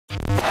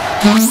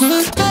What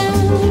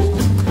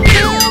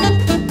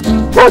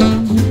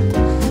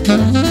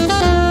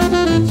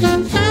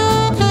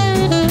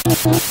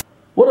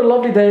a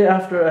lovely day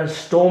after a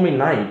stormy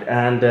night,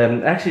 and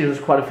actually there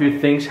was quite a few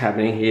things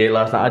happening here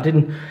last night. I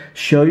didn't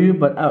show you,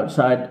 but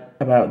outside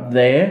about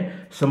there,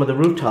 some of the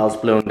roof tiles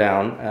blown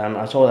down.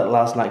 I saw that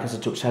last night because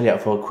I took Sally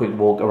out for a quick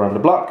walk around the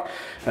block,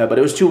 but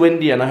it was too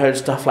windy and I heard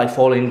stuff like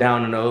falling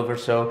down and over,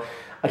 so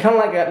I kind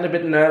of like got a little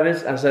bit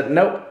nervous and said,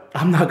 nope,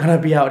 I'm not gonna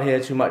be out here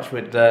too much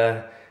with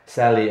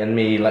Sally and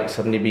me like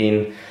suddenly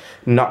being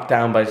knocked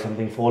down by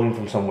something falling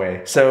from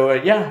somewhere. So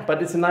yeah,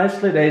 but it's a nice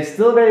day. It's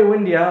still very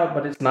windy out,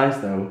 but it's nice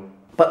though.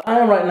 But I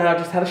am right now,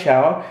 just had a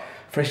shower,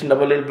 freshened up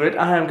a little bit.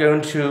 I am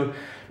going to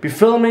be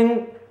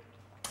filming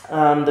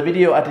the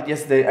video I did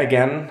yesterday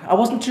again. I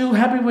wasn't too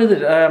happy with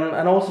it,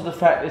 and also the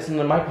fact it's in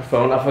the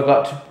microphone. I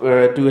forgot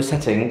to do a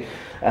setting.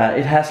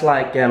 It has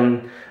like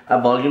a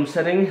volume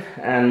setting,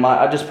 and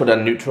I just put a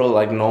neutral,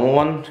 like normal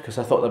one, because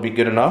I thought that'd be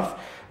good enough.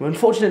 But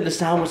unfortunately, the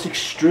sound was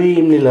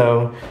extremely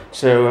low,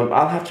 so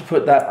I'll have to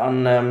put that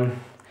on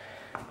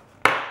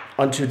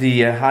onto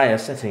the higher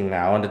setting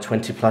now, on the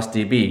 20+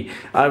 dB.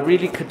 I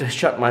really could have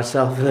shut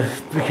myself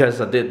because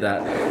I did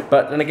that.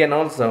 But then again,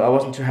 also, I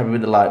wasn't too happy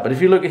with the light. But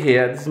if you look at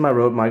here, this is my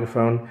Rode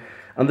microphone.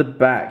 On the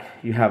back,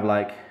 you have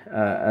like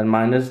a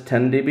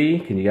 -10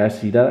 dB. Can you guys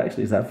see that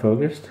actually? Is that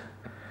focused?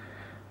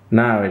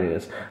 Now it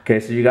is. Okay,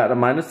 so you got a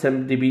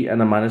 -10 dB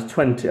and a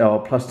 -20,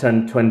 or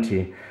 +10,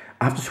 20.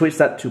 I have to switch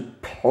that to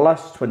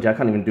 +20. I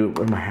can't even do it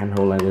with my hand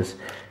hold like this.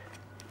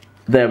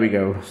 There we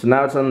go. So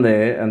now it's on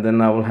there, and then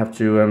I will have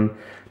to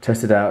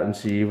test it out and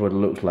see what it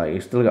looks like.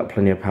 It's still got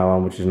plenty of power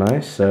on, which is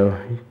nice. So,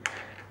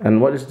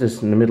 and what is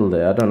this in the middle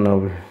there? I don't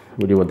know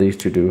really what these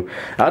two do.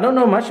 I don't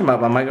know much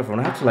about my microphone.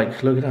 I have to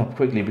like look it up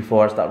quickly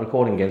before I start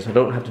recording again, so I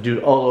don't have to do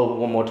it all over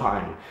one more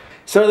time.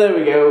 So there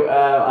we go.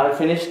 I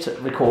finished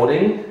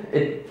recording.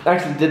 It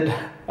actually did.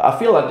 I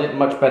feel I did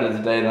much better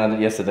today than I did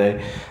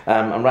yesterday.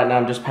 And right now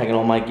I'm just packing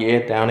all my gear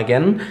down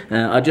again.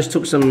 I just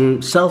took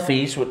some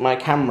selfies with my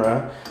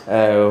camera,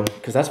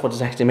 because that's what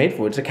it's actually made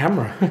for. It's a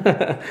camera.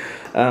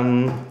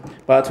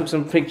 But I took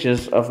some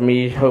pictures of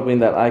me, hoping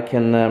that I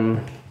can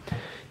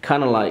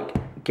kind of like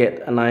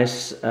get a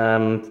nice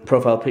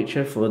profile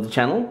picture for the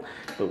channel.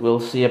 But we'll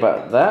see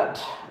about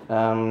that.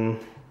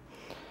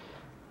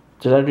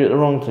 Did I do the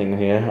wrong thing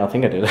here? I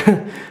think I did.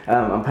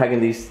 I'm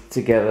packing these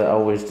together, I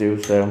always do,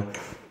 so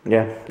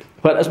yeah.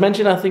 But as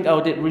mentioned, I think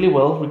I did really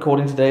well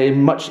recording today.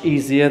 Much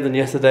easier than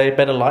yesterday,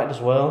 better light as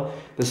well.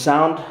 The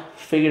sound,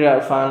 figured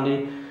out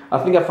finally. I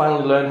think I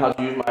finally learned how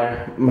to use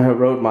my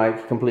Rode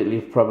mic completely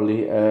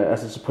properly,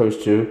 as it's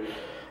supposed to.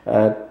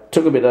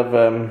 Took a bit of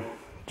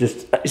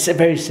it's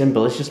very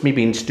simple. It's just me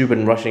being stupid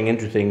and rushing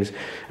into things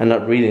and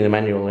not reading the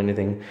manual or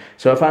anything.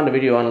 So I found a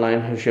video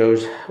online who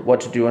shows what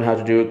to do and how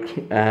to do it,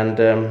 and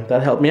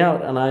that helped me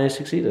out, and I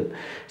succeeded.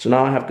 So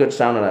now I have good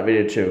sound on that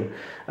video too.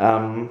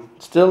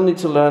 Still need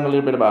to learn a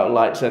little bit about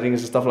light settings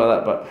and stuff like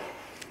that, but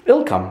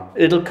it'll come.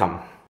 It'll come.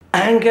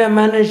 Anger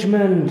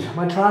management.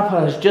 My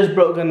tripod has just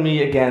broken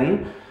me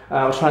again.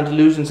 I was trying to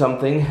loosen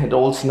something. It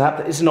all snapped.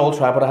 It's an old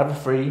tripod. I have it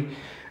free,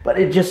 but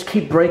it just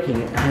keeps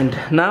breaking, and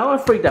now I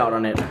freaked out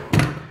on it.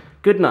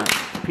 Good night,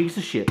 piece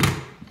of shit.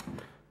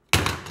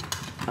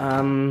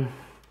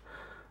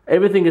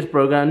 Everything is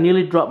broken. I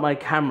nearly dropped my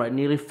camera. It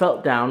nearly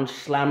fell down,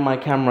 slammed my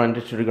camera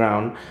into the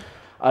ground.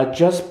 I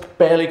just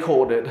barely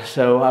caught it,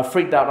 so I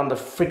freaked out on the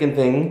freaking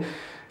thing.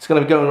 It's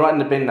gonna be going right in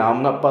the bin now.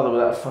 I'm not bothered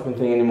with that fucking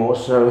thing anymore,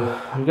 so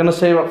I'm gonna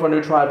save up for a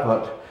new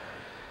tripod.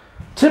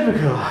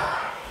 Typical.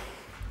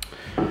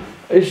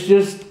 It's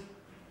just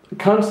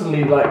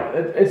constantly like,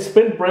 it's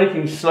been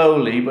breaking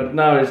slowly, but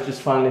now it's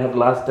just finally had the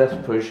last death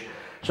push.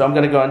 So I'm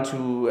going to go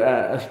onto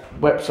a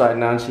website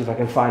now and see if I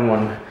can find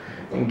one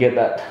and get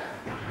that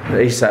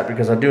ASAP,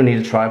 because I do need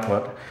a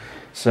tripod.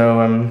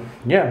 So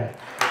yeah,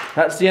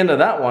 that's the end of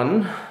that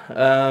one.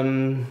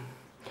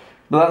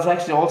 But that's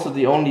actually also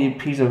the only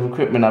piece of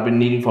equipment I've been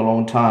needing for a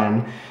long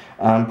time.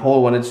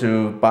 Paul wanted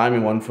to buy me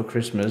one for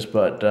Christmas,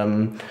 but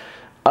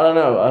I don't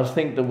know. I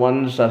think the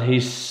ones that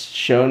he's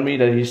shown me,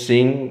 that he's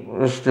seen,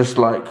 was just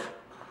like,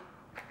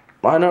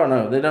 I don't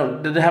know.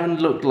 They haven't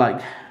looked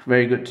like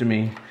very good to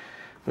me.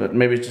 But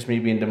maybe it's just me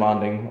being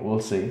demanding, we'll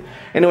see.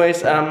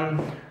 Anyways, I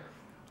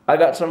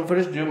got some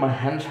footage to do. My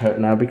hands hurt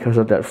now because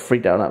of that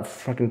freaked out on that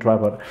fucking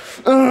tripod.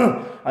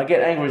 I get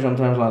angry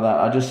sometimes like that.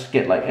 I just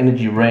get like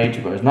energy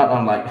rage, but it's not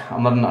I'm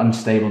not an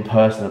unstable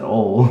person at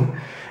all.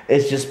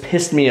 It's just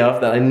pissed me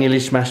off that I nearly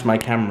smashed my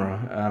camera.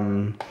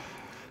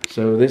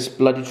 So this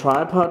bloody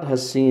tripod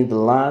has seen the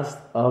last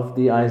of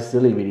the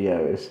iZilly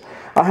videos.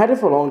 I had it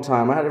for a long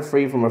time. I had it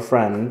free from a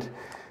friend.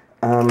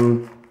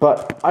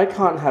 But I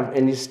can't have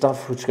any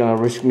stuff which is going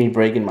to risk me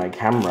breaking my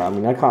camera. I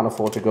mean, I can't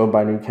afford to go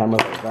buy a new camera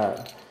like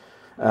that.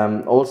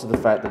 Also the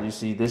fact that you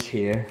see this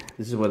here,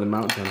 this is where the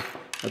mount's on,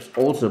 that's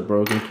also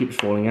broken, keeps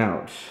falling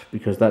out,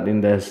 because that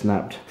in there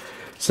snapped.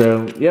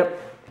 So, yep.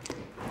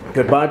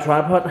 Goodbye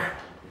tripod.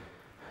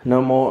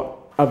 No more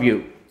of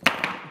you.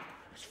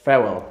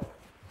 Farewell.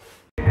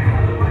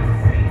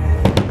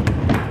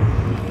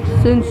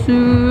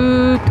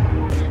 Censored.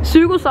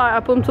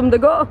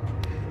 Psykosejr.dk.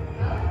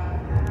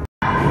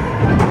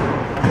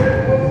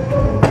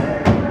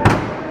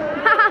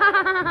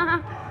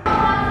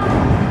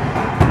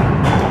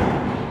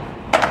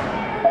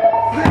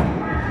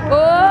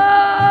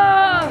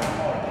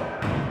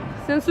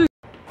 Sindssygt.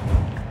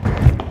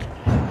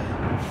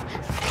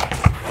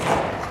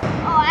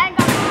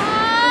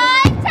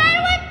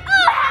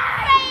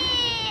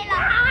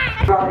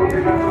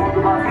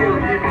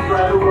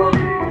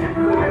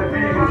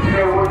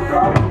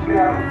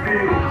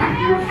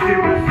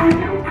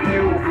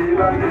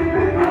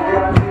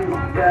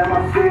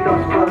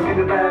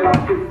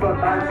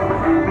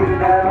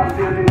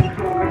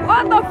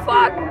 What the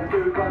fuck?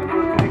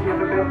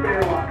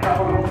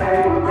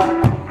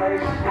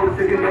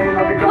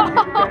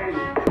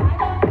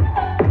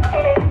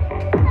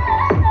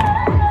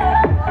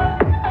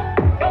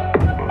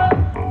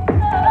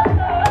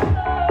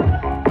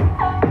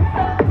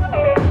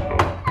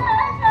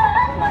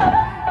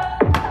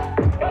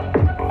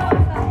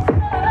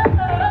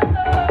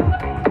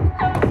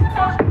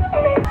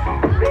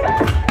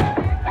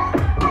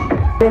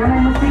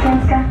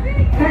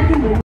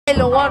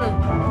 Lortet.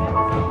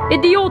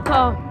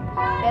 Idioter.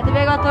 Ja, det vil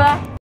jeg godt være.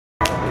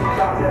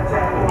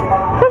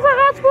 Hvad så,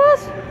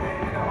 Rasmus?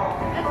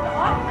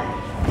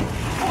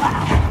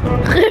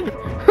 R.I.P.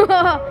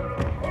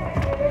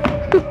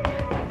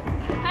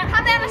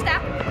 Ham der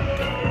stærk.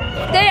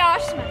 Det er jeg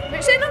også, mand. Vil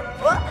du se nu?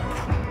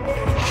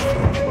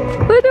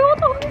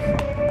 Idioter.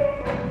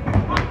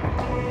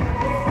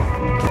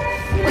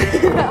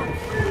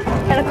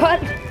 Er det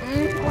koldt?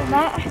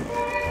 Nej.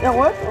 Jeg er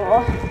rødt.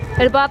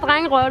 Er det bare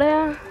drengerøv, det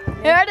her?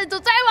 Ja, det er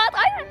totalt meget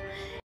drenge.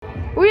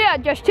 We are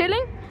just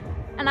chilling,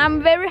 and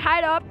I'm very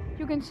high up.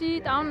 You can see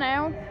down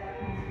now.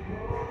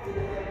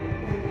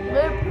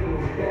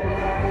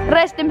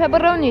 Rest in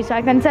pepperonis,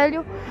 I can tell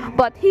you.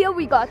 But here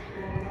we got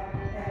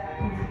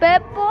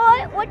bad boy.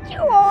 What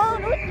you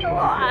want? What you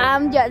want?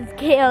 I'm just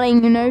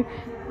killing, you know.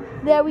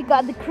 There we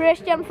got the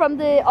Christian from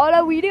the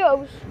other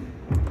videos,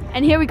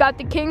 and here we got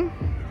the king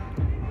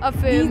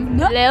of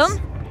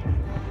Laden.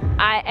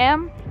 I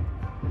am.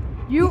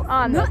 You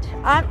are not.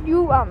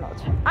 You are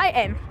not. I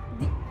am.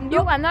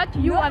 You are not.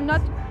 You are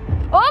not.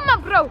 Oh my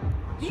bro.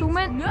 Zoom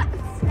in.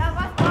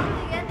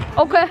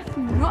 Okay.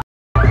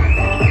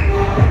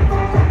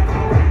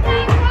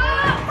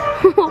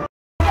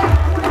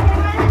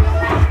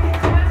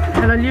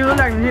 Han har lige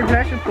udlagt en hel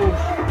plastikpose.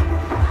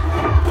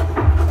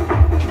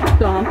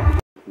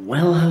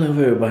 Well, hello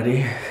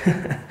everybody.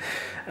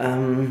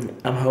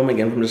 I'm home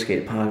again from the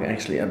skate park.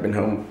 Actually, I've been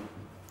home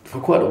for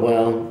quite a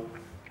while.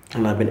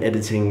 And I've been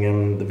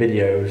editing the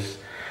videos,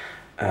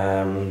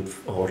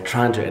 or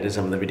trying to edit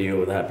some of the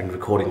video that I've been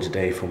recording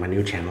today for my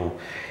new channel.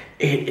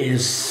 It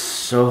is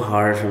so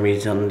hard for me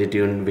to only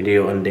do a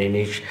video on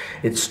Danish.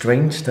 It's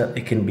strange that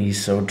it can be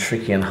so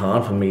tricky and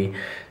hard for me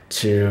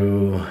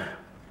to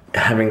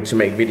having to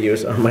make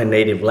videos on my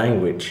native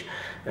language,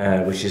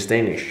 which is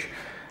Danish.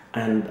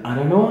 And I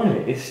don't know why,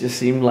 it just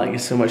seemed like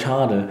it's so much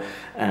harder.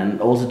 And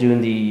also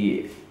doing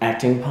the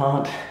acting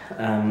part,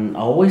 I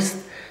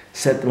always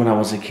said when I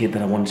was a kid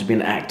that I wanted to be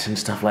an actor and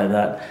stuff like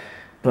that,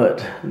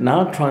 but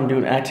now trying to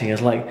do acting,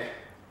 it's like,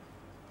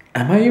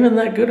 am I even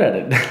that good at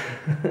it?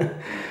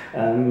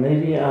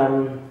 Maybe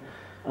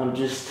I'm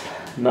just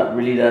not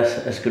really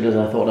as good as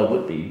I thought I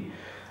would be,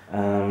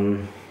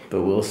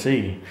 but we'll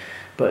see.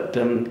 But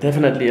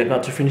definitely I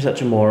got to finish that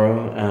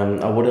tomorrow.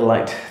 I would have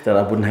liked that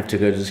I wouldn't have to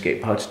go to the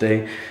skate park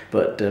today,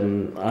 but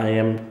I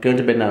am going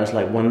to bed now. It's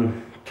like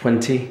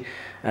 1:20.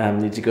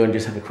 Need to go and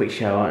just have a quick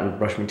shower and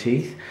brush my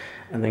teeth,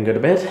 and then go to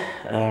bed,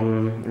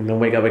 and then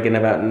wake up again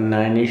about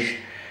 9ish,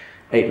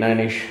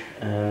 8-9ish,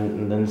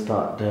 and then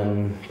start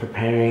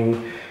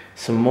preparing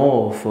some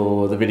more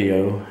for the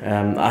video.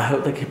 I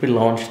hope they could be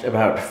launched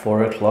about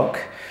 4 o'clock.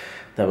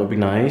 That would be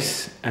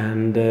nice.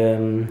 And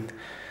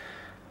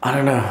I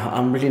don't know,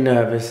 I'm really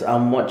nervous.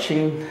 I'm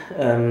watching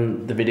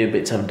the video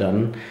bits I've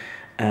done,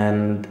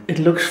 and it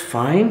looks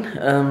fine.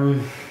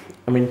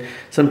 I mean,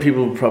 some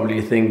people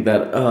probably think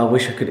that, oh, I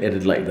wish I could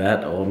edit like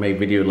that, or make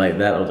video like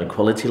that, or the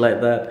quality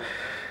like that.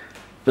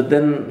 But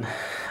then,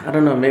 I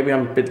don't know, maybe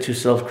I'm a bit too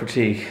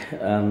self-critique.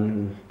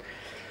 I'm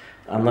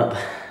not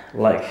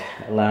like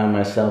allowing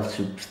myself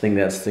to think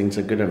that things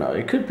are good enough.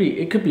 It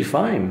could be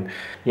fine.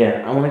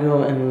 Yeah, I want to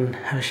go and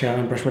have a shower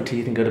and brush my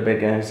teeth and go to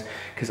bed, guys,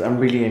 because I'm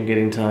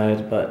getting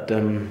tired. But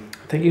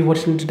thank you for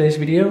watching today's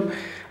video.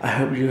 I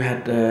hope you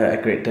had a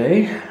great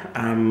day.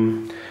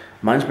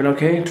 Mine's been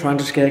okay. Trying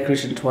to scare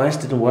Christian twice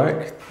didn't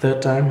work.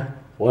 Third time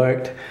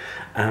worked.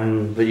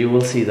 But you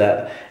will see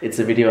that it's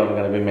a video I'm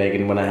going to be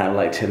making when I have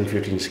like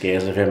 10-15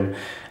 scares of him.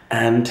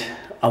 And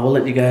I will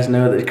let you guys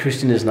know that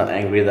Christian is not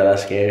angry that I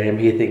scare him.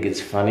 He thinks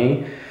it's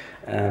funny.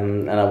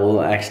 And I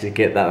will actually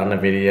get that on a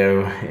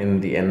video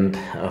in the end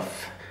of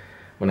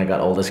when I got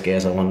all the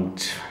scares. I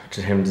want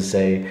him to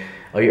say,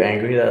 are you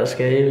angry that I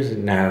scare you?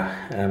 No,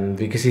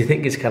 because he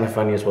thinks it's kind of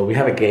funny as well. We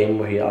have a game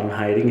where I'm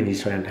hiding and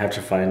he's trying to have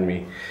to find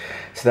me.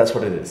 So that's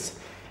what it is.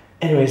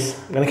 Anyways,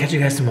 I'm gonna catch you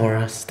guys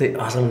tomorrow. Stay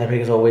awesome and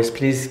epic as always.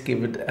 Please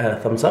give it a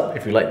thumbs up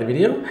if you like the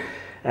video.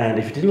 And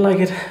if you didn't like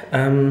it,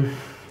 I'm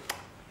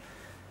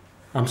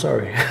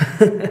sorry.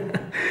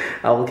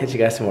 I will catch you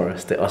guys tomorrow.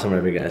 Stay awesome,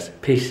 everybody, guys.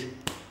 Peace.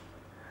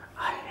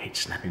 I hate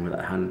snapping with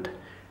that hand.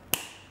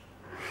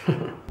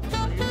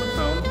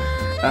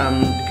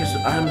 Because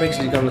I'm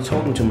basically kind of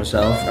talking to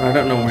myself and I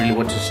don't know really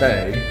what to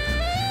say.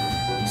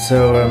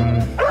 So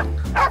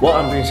what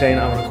I'm been saying,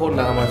 I'm recording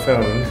that on my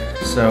phone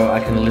so I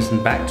can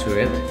listen back to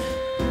it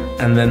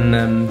and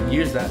then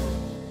use that